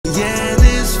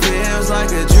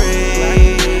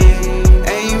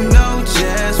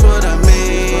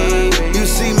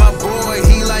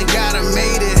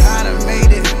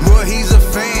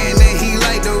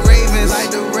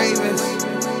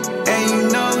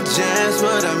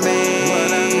what I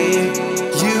mean.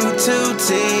 You too,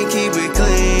 team, keep it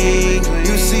clean.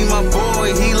 You see my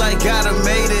boy, he like gotta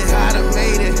made it.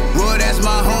 Boy, that's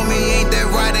my homie, ain't that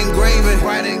right engraving.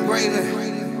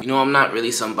 You know, I'm not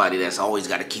really somebody that's always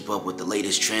got to keep up with the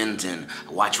latest trends and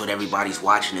watch what everybody's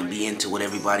watching and be into what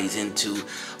everybody's into.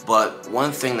 But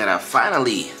one thing that I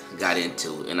finally got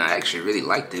into, and I actually really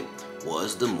liked it,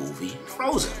 was the movie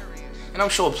Frozen. And I'm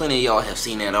sure plenty of y'all have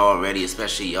seen that already,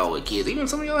 especially y'all with kids. Even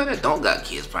some of y'all that don't got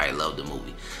kids probably love the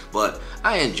movie. But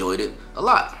I enjoyed it a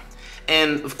lot.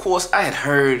 And of course, I had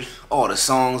heard all the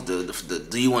songs, the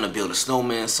Do You Want to Build a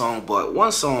Snowman song, but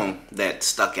one song that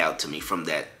stuck out to me from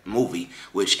that movie,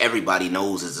 which everybody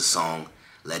knows is the song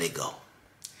Let It Go.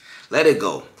 Let It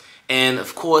Go. And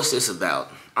of course, it's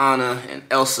about Anna and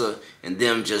Elsa and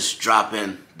them just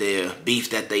dropping their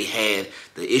beef that they had,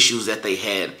 the issues that they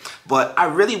had. But I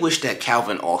really wish that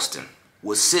Calvin Austin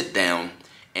would sit down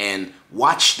and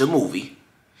watch the movie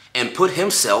and put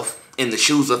himself in the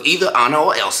shoes of either Anna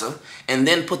or Elsa, and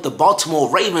then put the Baltimore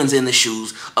Ravens in the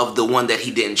shoes of the one that he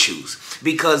didn't choose.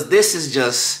 Because this is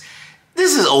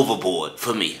overboard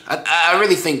for me. I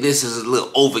really think this is a little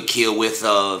overkill with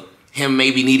him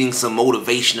maybe needing some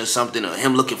motivation or something, or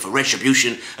him looking for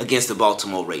retribution against the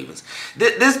Baltimore Ravens.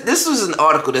 This was an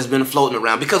article that's been floating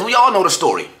around because we all know the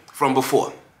story from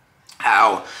before.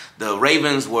 How the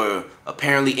Ravens were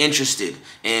apparently interested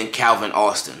in Calvin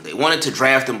Austin. They wanted to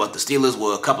draft him, but the Steelers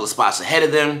were a couple of spots ahead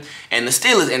of them, and the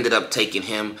Steelers ended up taking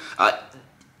him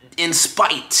to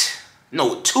spite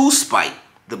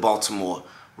the Baltimore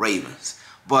Ravens.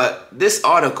 But this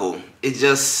article, let's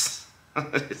just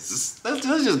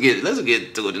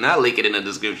get to it, and I'll link it in the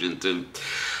description too.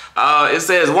 It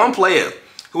says one player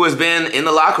who has been in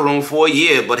the locker room for a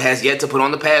year but has yet to put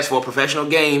on the pads for a professional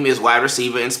game is wide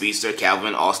receiver and speedster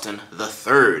Calvin Austin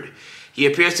III. He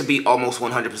appears to be almost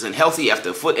 100% healthy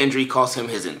after a foot injury cost him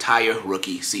his entire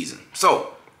rookie season.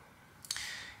 So,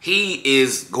 he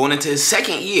is going into his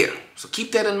second year, so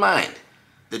keep that in mind.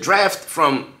 The draft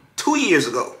from 2 years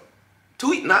ago,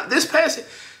 not this past year,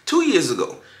 2 years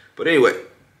ago. But anyway,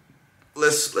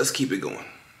 let's keep it going.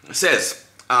 It says,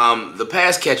 the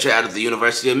pass catcher out of the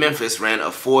University of Memphis ran a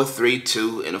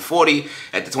 4.32 in a 40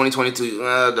 at the 2022.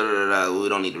 We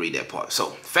don't need to read that part. So,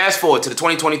 fast forward to the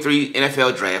 2023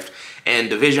 NFL Draft,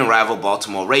 and division rival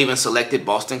Baltimore Ravens selected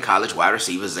Boston College wide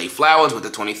receiver Zay Flowers with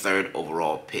the 23rd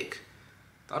overall pick.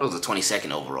 Thought it was the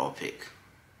 22nd overall pick,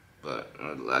 but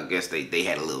I guess they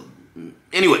had a little.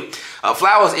 Anyway,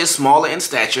 Flowers is smaller in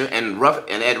stature and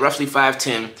at roughly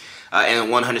 5'10".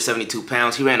 And 172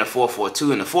 pounds. He ran a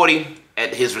 4.42 in the 40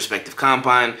 at his respective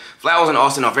combine. Flowers and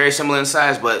Austin are very similar in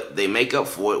size, but they make up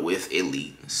for it with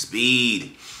elite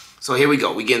speed. So here we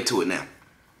go. We get into it now.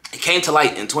 It came to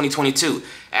light in 2022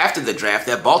 after the draft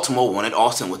that Baltimore wanted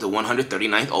Austin with the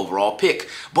 139th overall pick,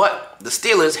 but the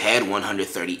Steelers had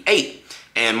 138,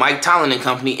 and Mike Tomlin and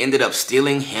company ended up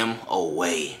stealing him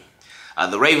away.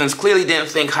 The Ravens clearly didn't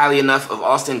think highly enough of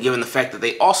Austin given the fact that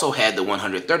they also had the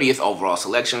 130th overall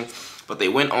selection, but they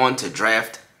went on to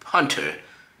draft punter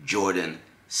Jordan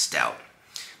Stout.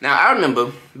 Now, I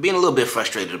remember being a little bit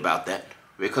frustrated about that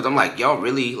because I'm like, y'all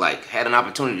really had an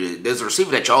opportunity. There's a receiver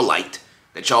that y'all liked,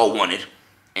 that y'all wanted,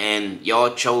 and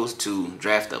y'all chose to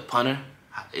draft a punter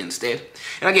instead.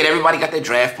 And I get everybody got their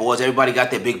draft boards, everybody got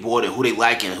their big board and who they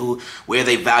like and where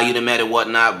they value them at and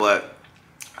whatnot, but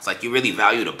it's like you really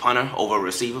value the punter over a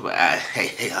receiver, but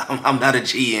I'm not a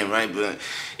GM, right? But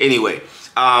anyway,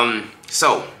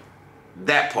 so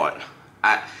that part,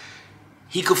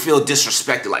 he could feel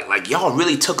disrespected, like y'all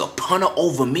really took a punter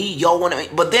over me, y'all want to.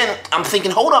 But then I'm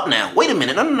thinking, hold up now, wait a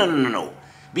minute, no,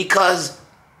 because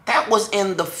that was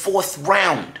in the 4th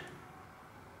round.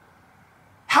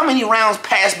 How many rounds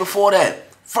passed before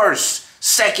that? 1st,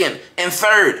 2nd, and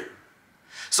 3rd.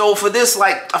 So for this,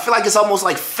 I feel like it's almost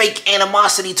like fake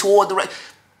animosity toward the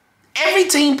every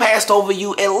team passed over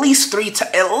you at least three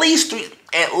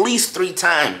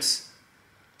times.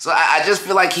 So I just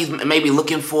feel like he's maybe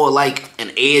looking for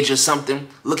an edge or something,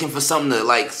 looking for something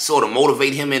to sort of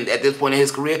motivate him at this point in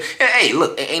his career. And hey,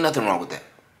 look, ain't nothing wrong with that.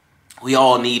 We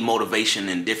all need motivation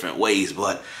in different ways,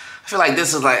 but I feel like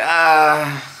this is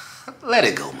let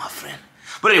it go, my friend.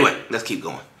 But anyway, let's keep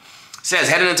going. It says,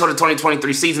 heading into the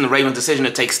 2023 season, the Ravens' decision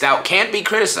to take Stout cannot be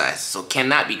criticized.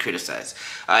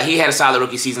 He had a solid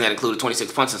rookie season that included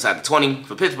 26 punts inside the 20.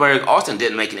 For Pittsburgh, Austin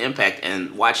didn't make an impact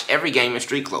and watched every game in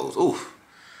street clothes. Oof.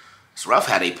 It's rough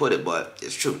how they put it, but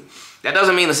it's true. That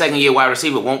doesn't mean the second-year wide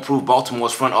receiver won't prove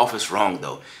Baltimore's front office wrong,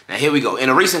 though. Now, here we go. In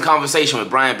a recent conversation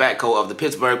with Brian Batko of the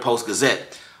Pittsburgh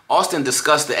Post-Gazette, Austin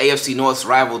discussed the AFC North's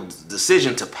rival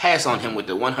decision to pass on him with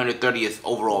the 130th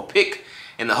overall pick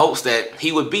in the hopes that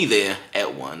he would be there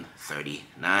at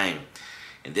 139.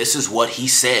 And this is what he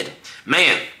said.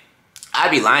 Man, I'd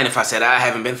be lying if I said I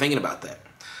haven't been thinking about that.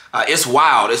 It's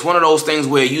wild. It's one of those things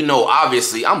where, you know,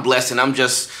 obviously I'm blessed and I'm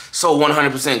just so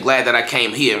 100% glad that I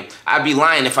came here. I'd be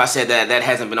lying if I said that that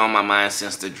hasn't been on my mind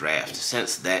since the draft,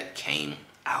 since that came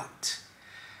out.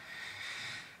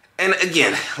 And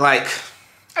again, like,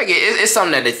 it's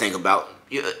something that they think about.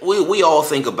 We all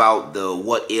think about the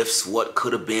what ifs, what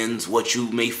could have been, what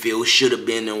you may feel should have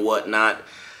been and whatnot.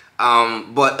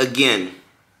 But again,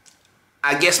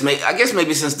 I guess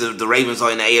maybe since the Ravens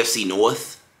are in the AFC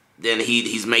North, then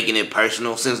he's making it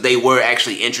personal. Since they were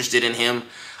actually interested in him,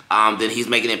 then he's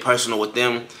making it personal with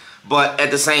them. But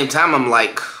at the same time, I'm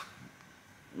like,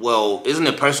 well, isn't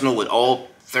it personal with all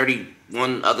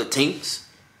 31 other teams?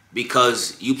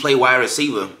 Because you play wide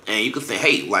receiver, and you could think,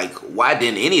 hey, like, why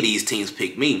didn't any of these teams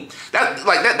pick me?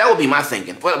 That would be my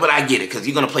thinking. But I get it, because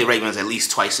you're gonna play Ravens at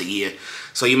least twice a year.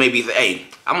 So you may be, hey,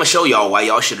 I'm gonna show y'all why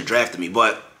y'all should have drafted me.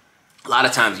 But a lot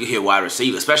of times you hear wide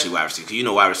receivers, especially wide receivers, because you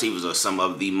know wide receivers are some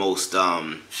of the most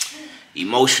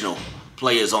emotional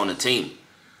players on the team.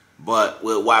 But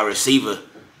with wide receiver,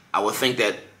 I would think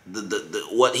that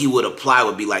what he would apply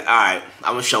would be like, all right,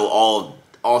 I'm gonna show all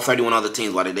 31 other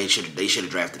teams why they should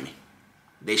have drafted me.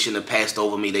 They shouldn't have passed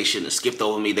over me. They shouldn't have skipped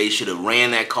over me. They should have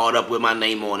ran that card up with my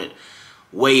name on it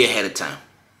way ahead of time.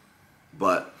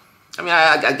 But I mean,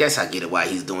 I guess I get it why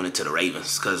he's doing it to the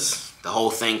Ravens, because the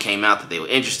whole thing came out that they were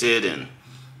interested, and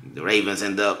the Ravens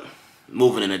end up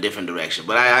moving in a different direction.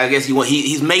 But I guess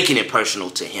he's making it personal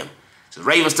to him. So the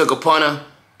Ravens took a punter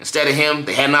instead of him.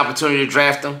 They had an opportunity to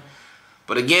draft him.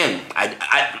 But again,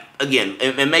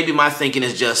 and maybe my thinking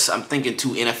is just, I'm thinking too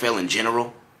NFL in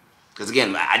general. Because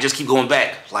again, I just keep going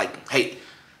back. Like, hey,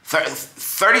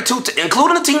 32,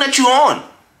 including the team that you're on,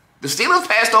 the Steelers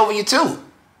passed over you too.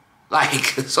 Like,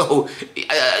 so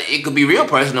it could be real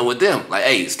personal with them. Like,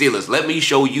 hey, Steelers, let me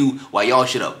show you why y'all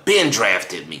should have been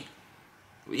drafted me.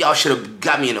 Y'all should have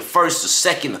got me in the first, the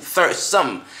second, the third,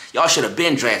 something. Y'all should have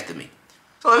been drafted me.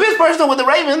 So if it's personal with the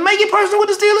Ravens, make it personal with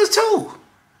the Steelers too.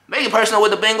 Make it personal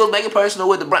with the Bengals, make it personal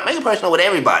with the Browns, make it personal with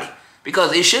everybody.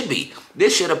 Because it should be.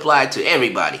 This should apply to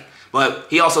everybody. But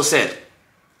he also said,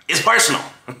 it's personal.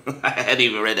 I hadn't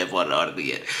even read that part of the article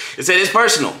yet. It said it's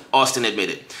personal, Austin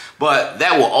admitted. But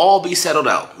that will all be settled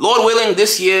out. Lord willing,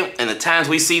 this year and the times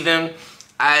we see them,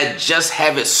 I just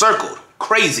have it circled.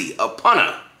 Crazy, a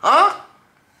punter. Huh?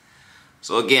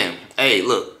 So again, hey,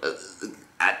 look,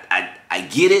 I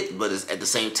get it, but at the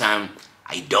same time,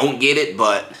 I don't get it.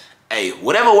 But hey,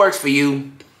 whatever works for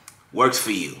you, works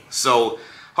for you. So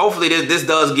hopefully this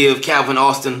does give Calvin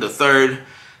Austin III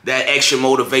that extra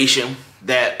motivation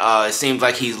that it seems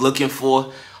like he's looking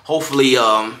for. Hopefully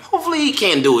he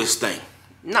can do his thing.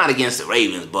 Not against the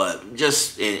Ravens, but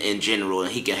just in general,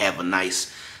 and he can have a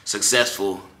nice,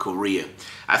 successful career.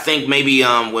 I think maybe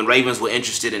when Ravens were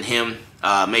interested in him,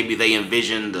 maybe they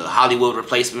envisioned the Hollywood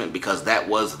replacement, because that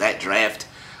was that draft.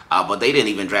 But they didn't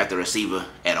even draft a receiver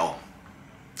at all.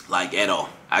 Like, at all.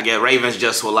 I guess Ravens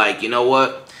just were like, you know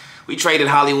what? We traded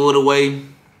Hollywood away.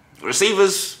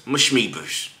 Receivers,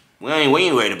 mashmeebers. We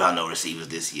ain't worried about no receivers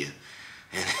this year.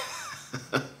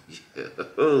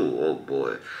 Oh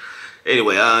boy.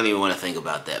 Anyway, I don't even want to think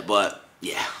about that. But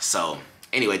yeah, so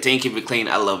anyway, team, keep it clean.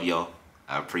 I love y'all.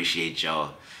 I appreciate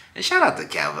y'all. And shout out to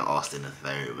Calvin Austin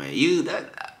III,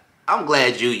 man. I'm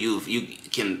glad you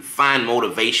can find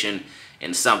motivation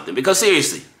in something. Because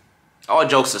seriously, all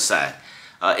jokes aside,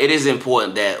 it is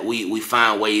important that we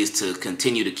find ways to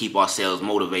continue to keep ourselves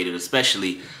motivated,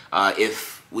 especially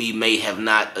if we may have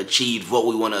not achieved what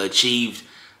we want to achieve,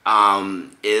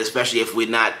 especially if we're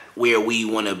not where we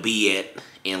want to be at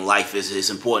in life. It's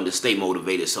important to stay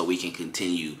motivated so we can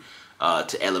continue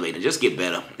to elevate and just get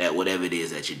better at whatever it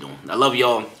is that you're doing. I love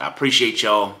y'all. I appreciate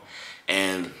y'all.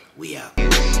 And we out.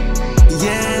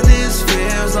 Yeah, this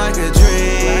feels like a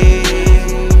dream.